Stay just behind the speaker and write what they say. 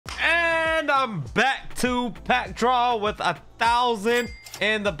I'm back to pack draw with 1,000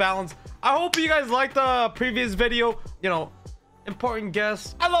 in the balance. I hope you guys liked the previous video. You know, important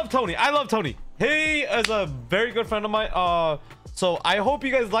guest. I love Tony. He is a very good friend of mine. So I hope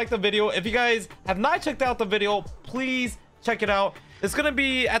you guys liked the video. If you guys have not checked out the video, please check it out. It's gonna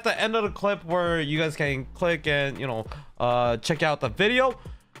be at the end of the clip where you guys can click and, you know, check out the video.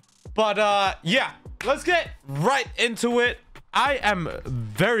 But yeah, let's get right into it. I am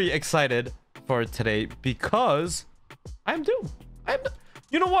very excited for today because I'm due.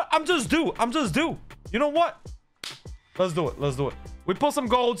 You know what? I'm just due. You know what? Let's do it. We pull some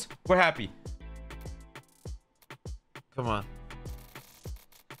golds. We're happy. Come on.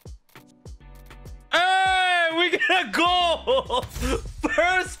 Hey, we get a gold.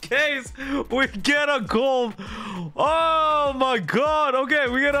 First case, we get a gold. Oh my god. Okay,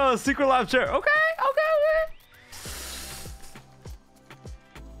 we get a secret lab chair. Okay.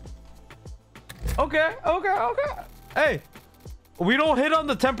 Hey, we don't hit on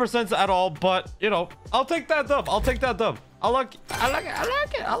the 10% at all, but you know, I'll take that dub. I like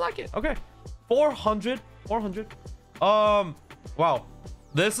it. Okay, 400. Wow,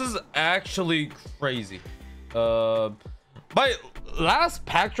 this is actually crazy. My last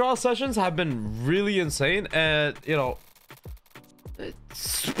pack draw sessions have been really insane, and you know,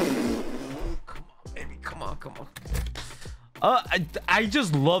 come on. I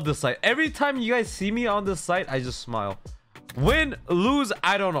just love this site. Every time you guys see me on this site, I just smile. Win, lose,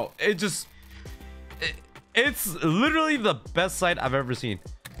 I don't know. It's literally the best site I've ever seen.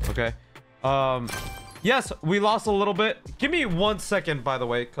 Okay. Yes, we lost a little bit. Give me 1 second, by the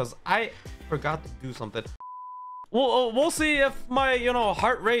way, because I forgot to do something. We'll see if my, you know,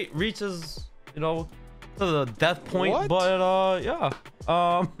 heart rate reaches, you know, to the death point. What? But yeah,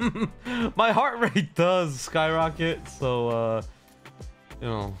 my heart rate does skyrocket, so you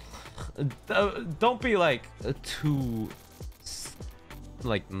know, don't be like too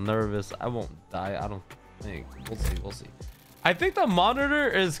like nervous. I won't die, I don't think. We'll see. I think the monitor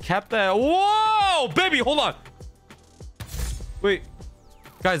is kept at, whoa baby, hold on, wait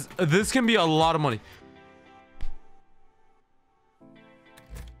guys, this can be a lot of money.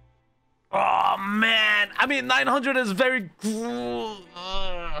 Oh man, I mean 900 is very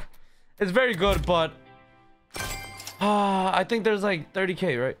it's very good, but I think there's like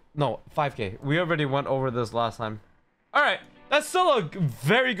 30k, right? No, 5k. We already went over this last time. All right, that's still a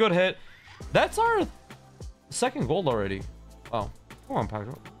very good hit. That's our second gold already. Oh, come on,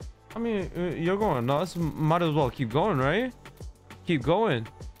 Paco. I mean, you're going nuts. Might as well keep going, right? Keep going.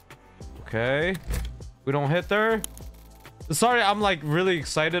 Okay, we don't hit there. Sorry, I'm like really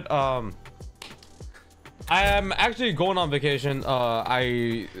excited. I am actually going on vacation.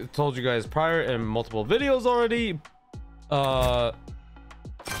 I told you guys prior in multiple videos already. I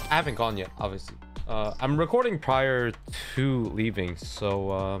haven't gone yet, obviously. I'm recording prior to leaving,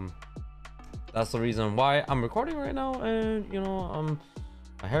 so that's the reason why I'm recording right now. And you know,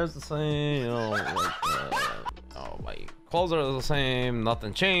 my hair's the same, you know, like, my clothes are the same,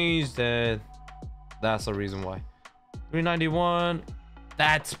 nothing changed, and that's the reason why. 391,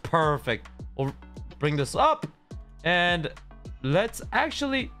 that's perfect. We'll bring this up and let's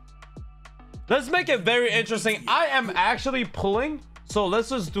make it very interesting. I am actually pulling, so let's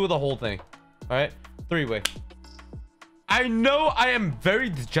just do the whole thing. All right, three-way. I know I am very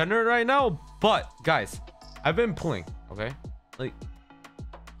degenerate right now, but guys, I've been pulling. Okay, like,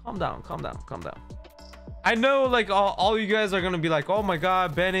 calm down. I know, like, all you guys are gonna be like, oh my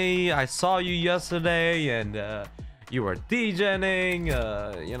god, Benny, I saw you yesterday and you were DJing,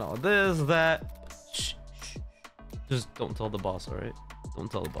 you know, this, that. Shh. Just don't tell the boss, all right?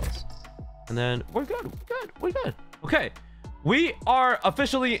 Don't tell the boss. And then we're good. Okay, we are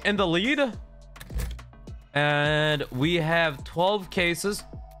officially in the lead, and we have 12 cases.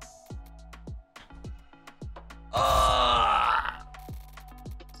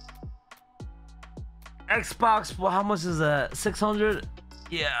 Xbox, well, how much is that? 600?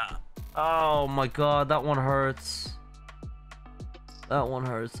 Yeah. Oh my god, that one hurts.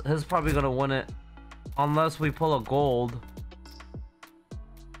 He's probably gonna win it unless we pull a gold.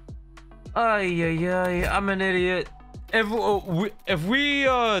 Ay, I'm an idiot. If we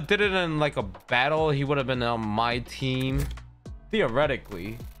did it in like a battle, he would have been on my team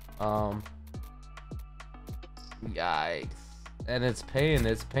theoretically. Yikes. And it's paying.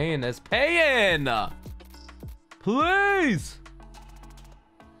 Please.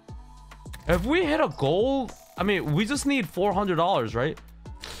 If we hit a gold, I mean, we just need $400, right?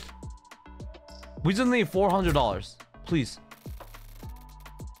 We just need $400, please.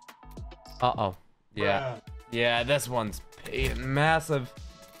 Uh-oh. Yeah. Yeah, this one's paying massive.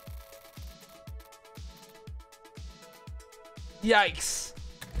 Yikes.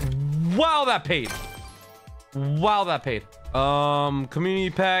 Wow, that paid. Wow, that paid. Community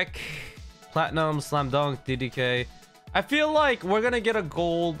pack, platinum, slam dunk, DDK. I feel like we're gonna get a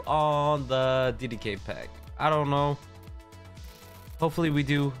gold on the DDK pack. I don't know. Hopefully we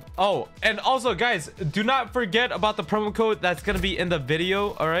do. Oh, and also guys, do not forget about the promo code that's gonna be in the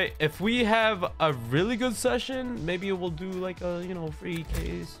video. All right, if we have a really good session, maybe we'll do like a, you know, free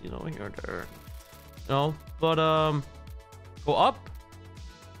case, you know, here and there. No, but go up.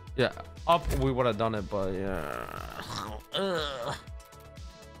 Yeah, up we would have done it, but yeah. All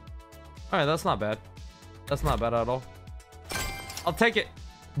right, that's not bad. That's not bad at all. I'll take it.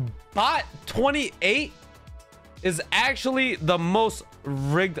 Bot 28 is actually the most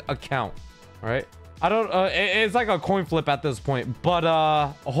rigged account. All right, I don't it's like a coin flip at this point, but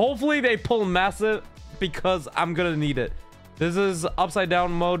hopefully they pull massive, because I'm gonna need it. This is upside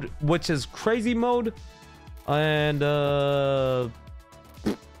down mode, which is crazy mode, and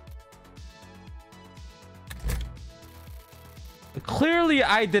clearly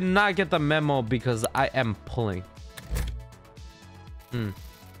I did not get the memo because I am pulling.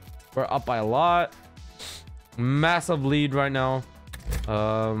 We're up by a lot. Massive lead right now.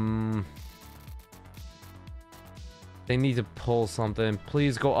 They need to pull something.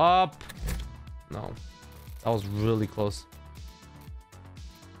 Please go up. No, that was really close.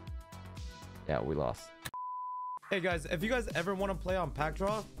 Yeah, we lost. Hey guys, if you guys ever want to play on pack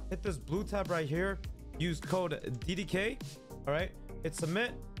draw, hit this blue tab right here. Use code DDK. All right, hit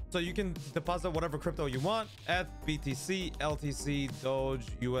submit, so you can deposit whatever crypto you want at BTC, LTC, Doge,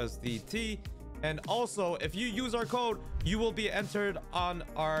 USDT. And also, if you use our code, you will be entered on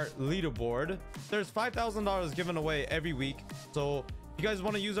our leaderboard. There's $5,000 given away every week. So if you guys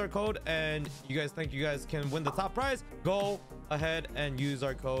want to use our code and you guys think you guys can win the top prize, go ahead and use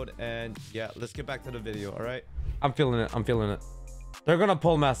our code. And yeah, let's get back to the video. All right, I'm feeling it. I'm feeling it. They're gonna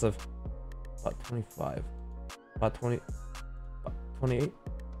pull massive. About 25, about 20, about 28,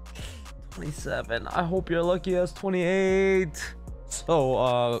 27. I hope you're lucky as 28.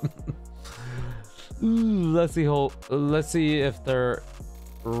 So let's see if they're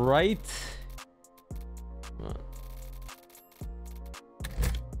right.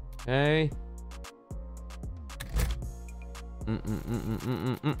 Okay.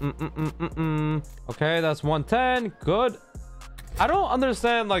 Okay, that's 110. Good. I don't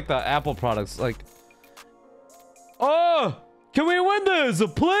understand like the Apple products. Like, oh, can we win this,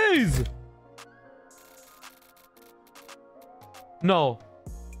 please? No.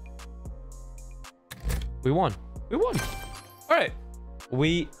 We won. We won. All right.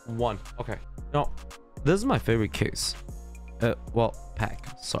 We won. Okay. No, this is my favorite case. Well, pack.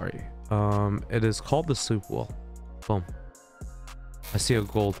 Sorry. It is called the soup wall. Boom. I see a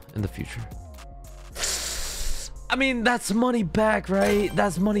gold in the future. I mean, that's money back, right?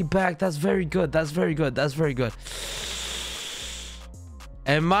 That's money back. That's very good. That's very good. That's very good.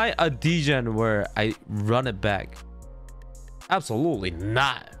 Am I a degen where I run it back? Absolutely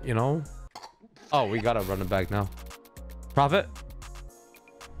not, you know? Oh, we gotta run it back now. Profit.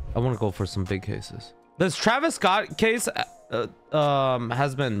 I want to go for some big cases. This Travis Scott case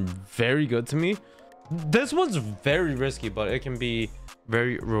has been very good to me. This one's very risky, but it can be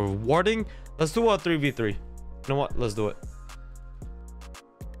very rewarding. Let's do a 3v3. You know what? Let's do it.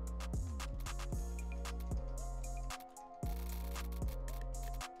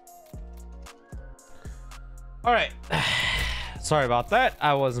 All right. Sorry about that.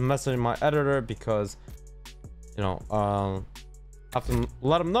 I was messaging my editor because, you know, I have to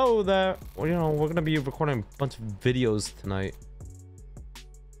let him know that, you know, we're gonna be recording a bunch of videos tonight.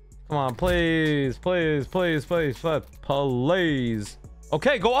 Come on, please, please, please, please, please, please.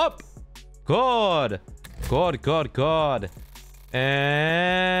 Okay, go up. Good, good, good, good.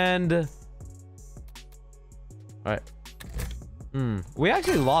 And all right. We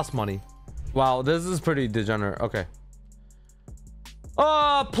actually lost money. Wow, this is pretty degenerate. Okay.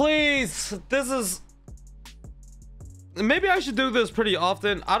 Oh, please. This is... Maybe I should do this pretty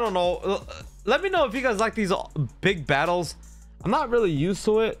often. I don't know. Let me know if you guys like these big battles. I'm not really used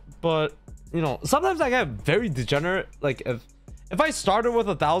to it, but, you know, sometimes I get very degenerate. Like, if I started with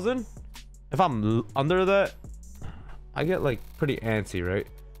 1,000, if I'm under that, I get, like, pretty antsy, right?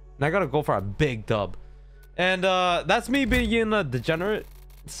 And I gotta go for a big dub. And that's me being a degenerate.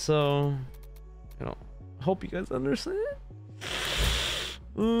 So, you know, I hope you guys understand.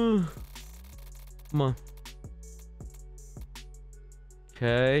 Come on.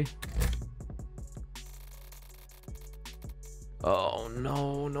 Okay. Oh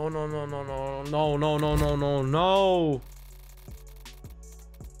no, no, no, no, no, no, no, no, no, no, no, no.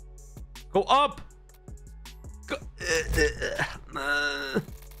 Go up. Go.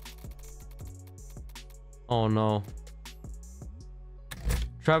 Oh no.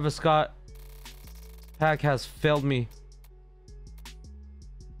 Travis Scott pack has failed me.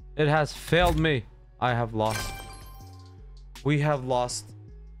 It has failed me. I have lost. We have lost.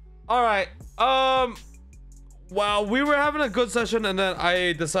 All right. Wow, we were having a good session and then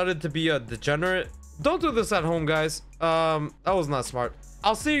I decided to be a degenerate. Don't do this at home, guys. That was not smart.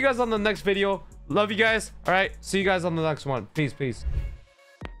 I'll see you guys on the next video. Love you guys. All right. See you guys on the next one. Peace.